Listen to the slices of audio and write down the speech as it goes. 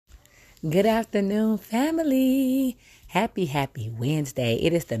Good afternoon, family. Happy Wednesday.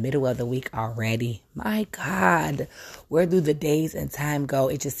 It is the middle of the week already. My God, where do the days and time go?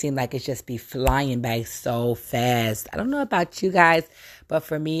 It just seems like it just be flying by so fast. I don't know about you guys, but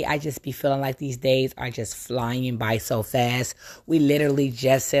for me, I just be feeling like these days are just flying by so fast. We literally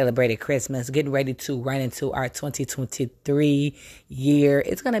just celebrated Christmas, getting ready to run into our 2023 year.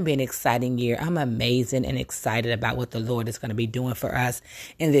 It's going to be an exciting year. I'm amazing and excited about what the Lord is going to be doing for us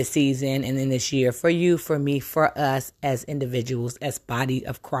in this season and in this year, for you, for me, for us as individuals, as body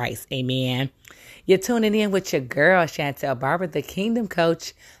of Christ. Amen. You're tuning in with your girl, Chantel Barber, the Kingdom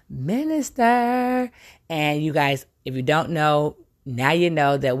Coach Minister. And you guys, if you don't know, now you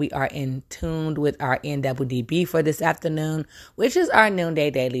know that we are in tuned with our Nddb for this afternoon, which is our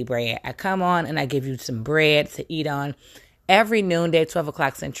noonday daily bread. I come on and I give you some bread to eat on every noonday, 12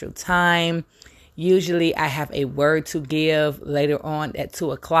 o'clock Central Time. Usually I have a word to give later on at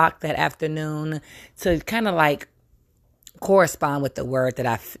 2 o'clock that afternoon to kind of like correspond with the word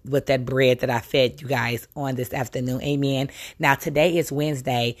with that bread that I fed you guys on this afternoon. Amen. Now, today is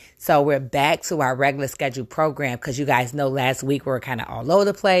Wednesday, so we're back to our regular scheduled program because you guys know last week we were kind of all over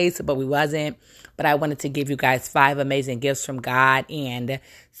the place, but we wasn't. But I wanted to give you guys 5 amazing gifts from God. And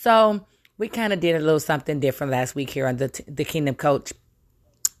so we kind of did a little something different last week here on the Kingdom Coach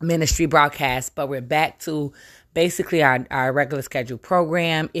Ministry broadcast, but we're back to basically our regular scheduled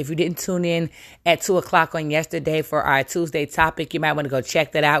program. If you didn't tune in at 2 o'clock on yesterday for our Tuesday topic, you might want to go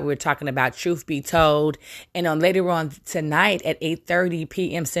check that out. We were talking about truth be told. And on later on tonight at 8:30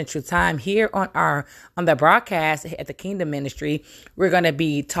 p.m. Central Time here on the broadcast at the Kingdom Ministry, we're going to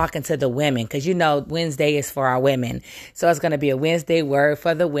be talking to the women because you know Wednesday is for our women. So it's going to be a Wednesday word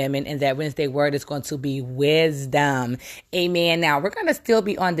for the women, and that Wednesday word is going to be wisdom. Amen. Now, we're going to still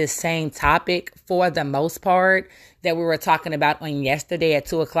be on this same topic for the most part that we were talking about on yesterday at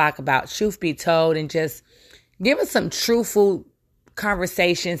 2 o'clock about truth be told, and just giving some truthful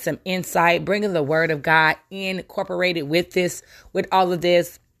conversation, some insight, bringing the word of God incorporated with all of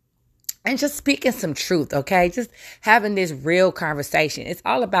this, and just speaking some truth, okay? Just having this real conversation. It's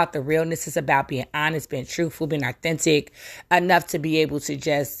all about the realness. It's about being honest, being truthful, being authentic enough to be able to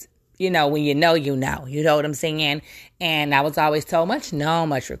just, when you know what I'm saying? And I was always told much known,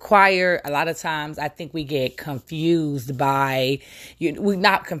 much required. A lot of times I think we get confused we're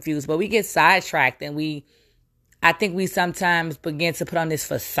not confused, but we get sidetracked, and I think we sometimes begin to put on this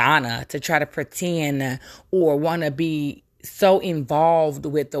persona to try to pretend or want to be so involved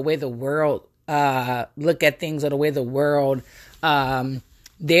with the way the world look at things, or the way the world,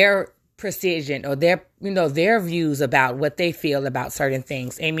 their precision or their views about what they feel about certain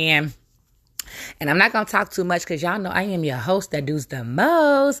things. Amen. And I'm not going to talk too much because y'all know I am your host that does the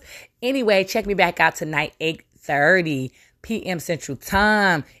most. Anyway, check me back out tonight, 8:30 p.m. Central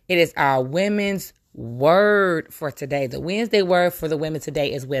Time. It is our women's word for today. The Wednesday word for the women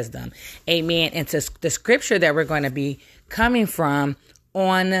today is wisdom. Amen. And to the scripture that we're going to be coming from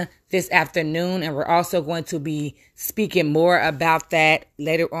on this afternoon, and we're also going to be speaking more about that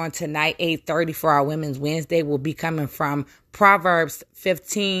later on tonight, 8:30 for our Women's Wednesday, will be coming from Proverbs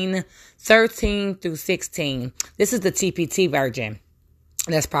 15:13 through 16. This is the TPT version.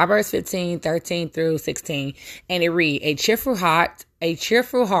 That's Proverbs 15:13 through 16. And it reads, a cheerful heart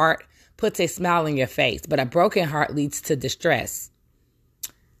puts a smile on your face, but a broken heart leads to distress.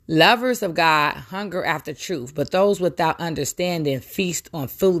 Lovers of God hunger after truth, but those without understanding feast on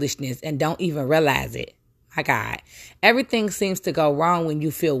foolishness and don't even realize it. My God, everything seems to go wrong when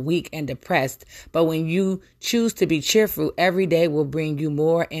you feel weak and depressed, but when you choose to be cheerful, every day will bring you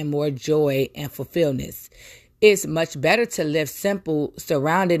more and more joy and fulfillment. It's much better to live simple,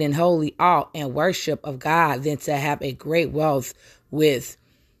 surrounded in holy awe and worship of God than to have a great wealth with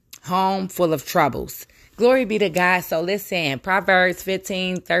home full of troubles. Glory be to God. So listen, Proverbs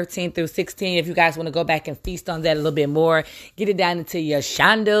 15:13 through 16. If you guys want to go back and feast on that a little bit more, get it down into your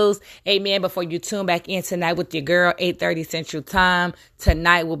shandos. Amen. Before you tune back in tonight with your girl, 8:30 Central Time.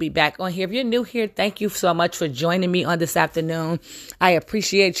 Tonight we'll be back on here. If you're new here, thank you so much for joining me on this afternoon. I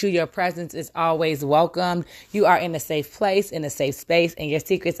appreciate you. Your presence is always welcomed. You are in a safe place, in a safe space, and your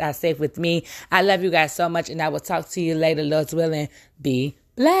secrets are safe with me. I love you guys so much, and I will talk to you later, Lord's willing. Be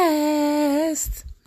blessed.